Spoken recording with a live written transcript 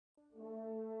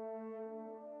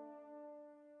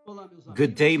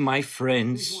Good day, my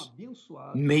friends.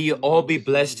 May you all be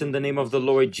blessed in the name of the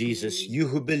Lord Jesus. You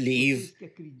who believe,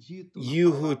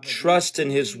 you who trust in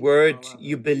His Word,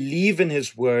 you believe in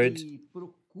His Word,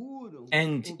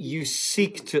 and you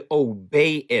seek to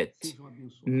obey it.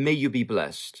 May you be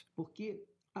blessed.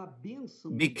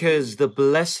 Because the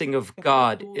blessing of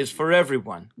God is for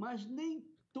everyone.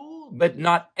 But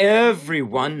not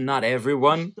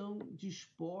everyone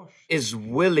is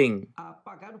willing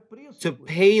to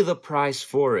pay the price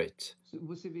for it.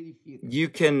 You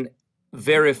can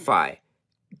verify.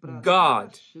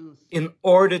 God, in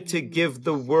order to give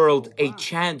the world a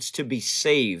chance to be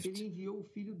saved,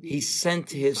 He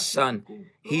sent His Son.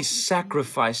 He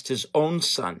sacrificed His own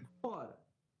Son.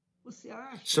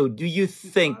 So do you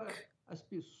think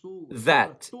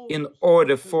that in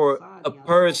order for a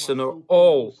person or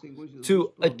all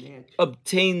to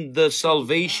obtain the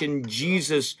salvation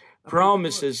Jesus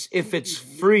promises, if it's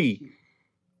free,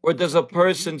 or does a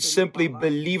person simply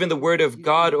believe in the Word of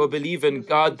God or believe in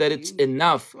God that it's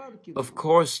enough? Of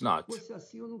course not.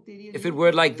 If it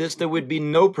were like this, there would be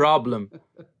no problem.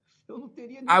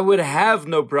 I would have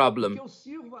no problem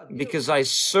because I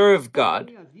serve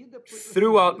God.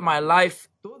 Throughout my life,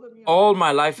 all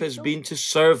my life has been to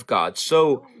serve God.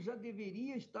 So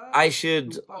I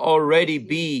should already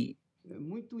be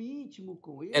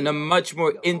in a much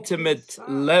more intimate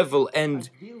level and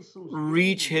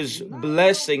reach His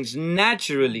blessings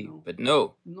naturally. But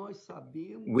no,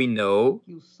 we know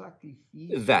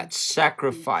that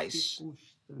sacrifice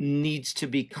needs to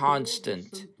be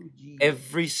constant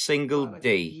every single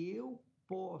day.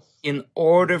 In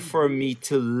order for me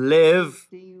to live,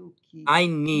 I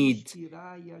need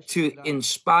to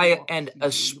inspire and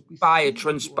aspire,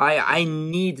 transpire. I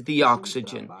need the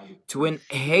oxygen to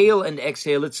inhale and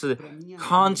exhale. It's a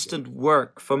constant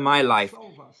work for my life.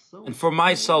 And for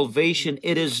my salvation,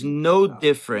 it is no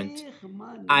different.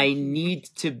 I need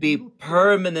to be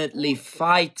permanently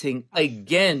fighting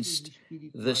against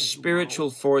the spiritual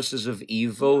forces of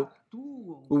evil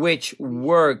which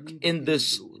work in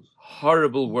this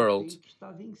horrible world.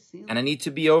 And I need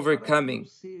to be overcoming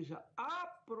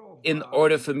in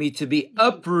order for me to be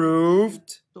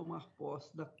approved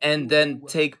and then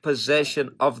take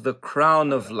possession of the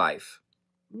crown of life.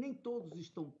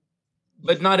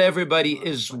 But not everybody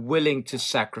is willing to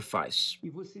sacrifice.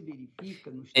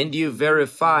 And you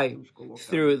verify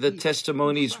through the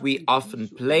testimonies we often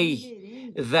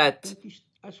play that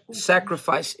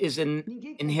sacrifice is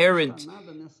inherent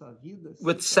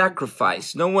with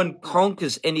sacrifice. No one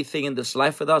conquers anything in this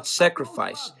life without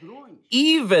sacrifice.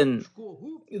 Even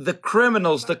the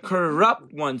criminals, the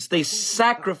corrupt ones, they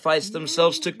sacrifice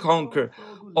themselves to conquer,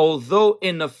 although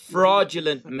in a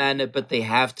fraudulent manner, but they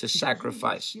have to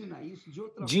sacrifice.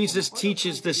 Jesus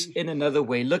teaches this in another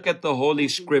way. Look at the Holy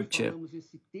Scripture.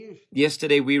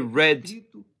 Yesterday we read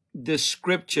the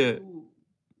scripture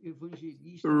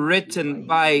written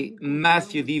by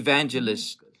Matthew the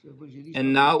evangelist,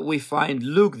 and now we find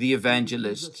Luke the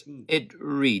evangelist. It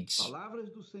reads,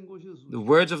 the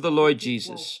words of the Lord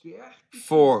Jesus,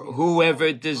 for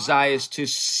whoever desires to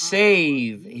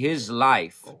save his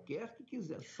life,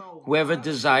 whoever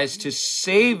desires to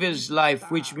save his life,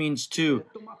 which means to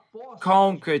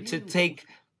conquer, to take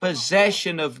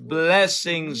possession of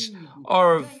blessings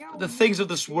or of the things of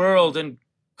this world and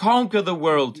conquer the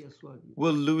world,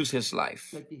 will lose his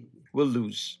life, will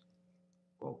lose.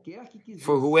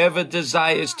 For whoever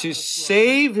desires to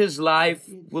save his life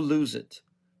will lose it.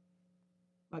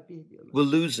 Will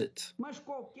lose it.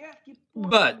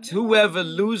 But whoever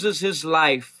loses his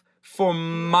life for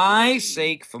my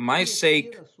sake,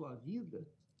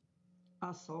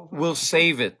 will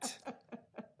save it.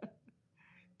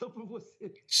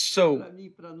 So,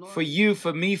 for you,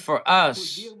 for me, for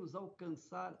us,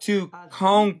 to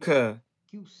conquer,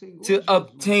 to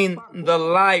obtain the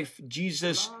life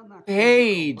Jesus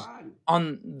paid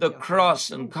on the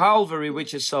cross and Calvary,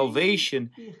 which is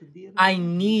salvation, I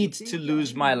need to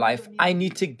lose my life. I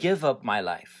need to give up my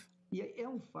life.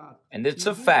 And it's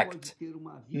a fact.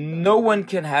 No one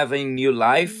can have a new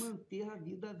life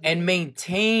and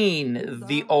maintain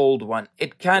the old one.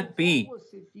 It can't be.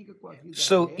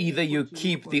 So either you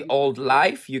keep the old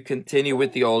life, you continue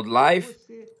with the old life,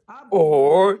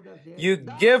 or you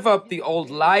give up the old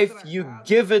life, you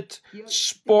give it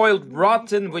spoiled,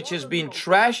 rotten, which has been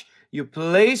trash, you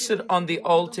place it on the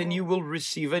altar and you will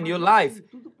receive a new life.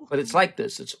 But it's like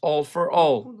this, it's all for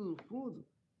all.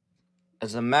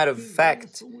 As a matter of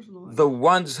fact, the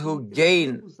ones who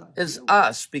gain is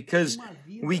us, because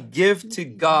we give to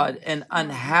God an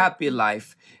unhappy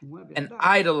life, an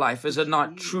idle life. Is it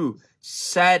not true?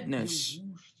 Sadness,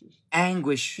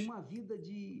 anguish,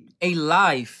 a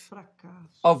life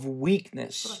of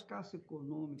weakness,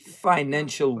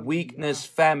 financial weakness,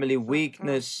 family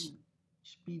weakness,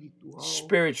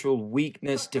 spiritual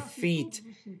weakness, defeat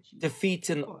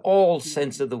in all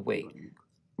sense of the way.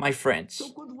 My friends,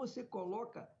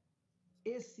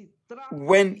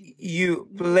 when you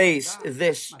place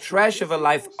this trash of a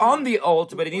life on the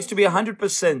altar, but it needs to be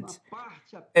 100%.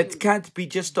 It can't be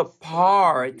just a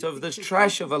part of this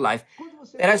trash of a life.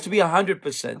 It has to be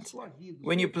 100%.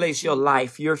 When you place your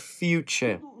life, your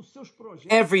future,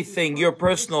 everything, your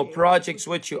personal projects,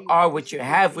 what you are, what you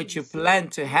have, what you plan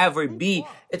to have or be,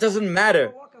 it doesn't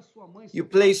matter. You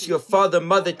place your father,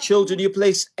 mother, children, you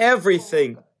place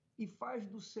everything.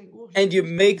 And you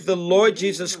make the Lord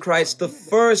Jesus Christ the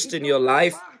first in your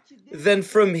life, then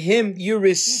from Him you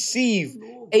receive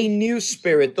a new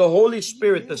spirit, the Holy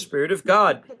Spirit, the Spirit of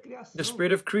God, the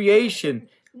Spirit of creation.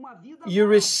 You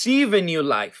receive a new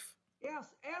life.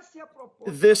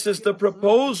 This is the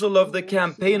proposal of the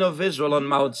campaign of Israel on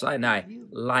Mount Sinai.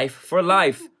 Life for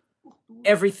life.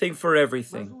 Everything for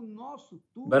everything.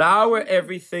 But our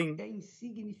everything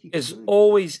is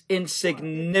always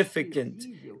insignificant.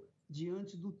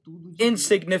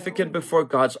 Insignificant before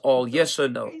God's all. Yes or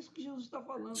no?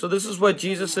 So this is what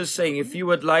Jesus is saying. If you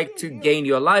would like to gain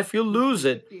your life, you'll lose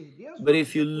it. But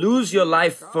if you lose your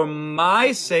life for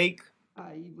my sake,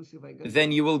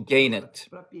 then you will gain it.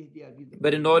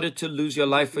 But in order to lose your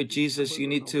life for Jesus, you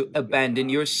need to abandon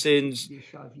your sins.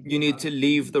 You need to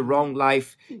leave the wrong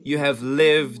life you have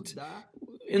lived.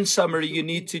 In summary, you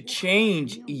need to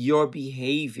change your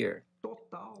behavior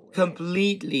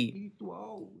completely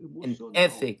in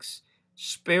ethics,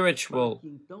 spiritual,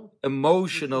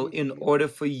 emotional, in order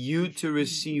for you to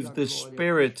receive the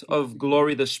Spirit of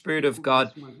glory, the Spirit of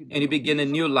God, and you begin a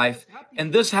new life.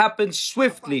 And this happens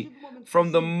swiftly.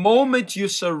 From the moment you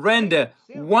surrender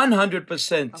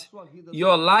 100%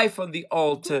 your life on the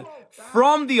altar,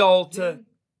 from the altar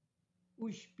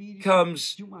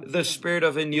comes the Spirit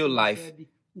of a new life.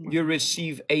 You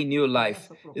receive a new life.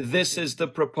 This is the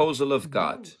proposal of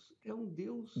God.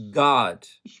 God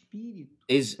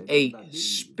is a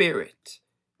spirit.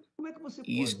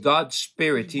 He's God's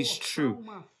spirit. He's true.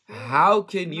 How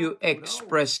can you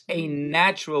express a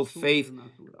natural faith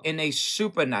in a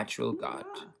supernatural God?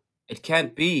 It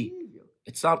can't be.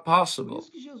 It's not possible.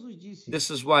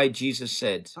 This is why Jesus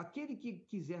said,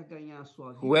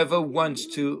 whoever wants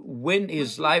to win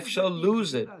his life shall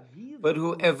lose it. But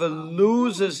whoever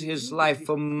loses his life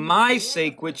for my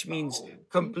sake, which means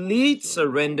complete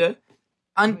surrender,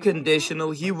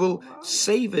 unconditional, he will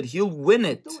save it. He'll win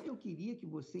it.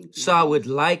 So I would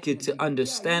like you to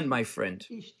understand, my friend,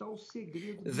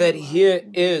 that here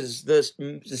is the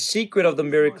secret of the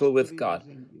miracle with God.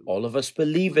 All of us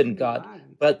believe in God,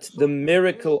 but the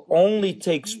miracle only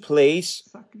takes place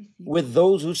with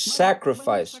those who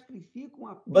sacrifice.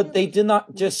 But they do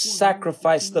not just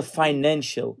sacrifice the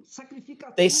financial.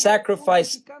 They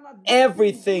sacrifice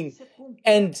everything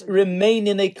and remain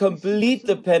in a complete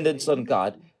dependence on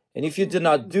God. And if you do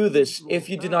not do this, if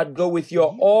you do not go with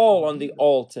your all on the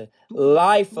altar,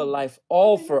 life for life,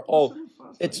 all for all,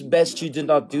 it's best you do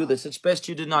not do this. It's best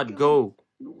you do not go.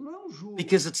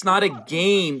 Because it's not a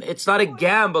game, it's not a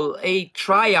gamble, a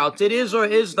tryout. It is or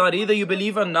is not, either you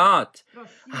believe or not.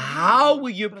 How will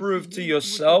you prove to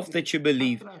yourself that you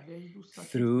believe?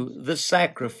 Through the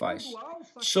sacrifice.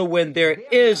 So when there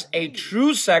is a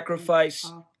true sacrifice,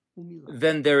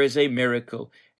 then there is a miracle.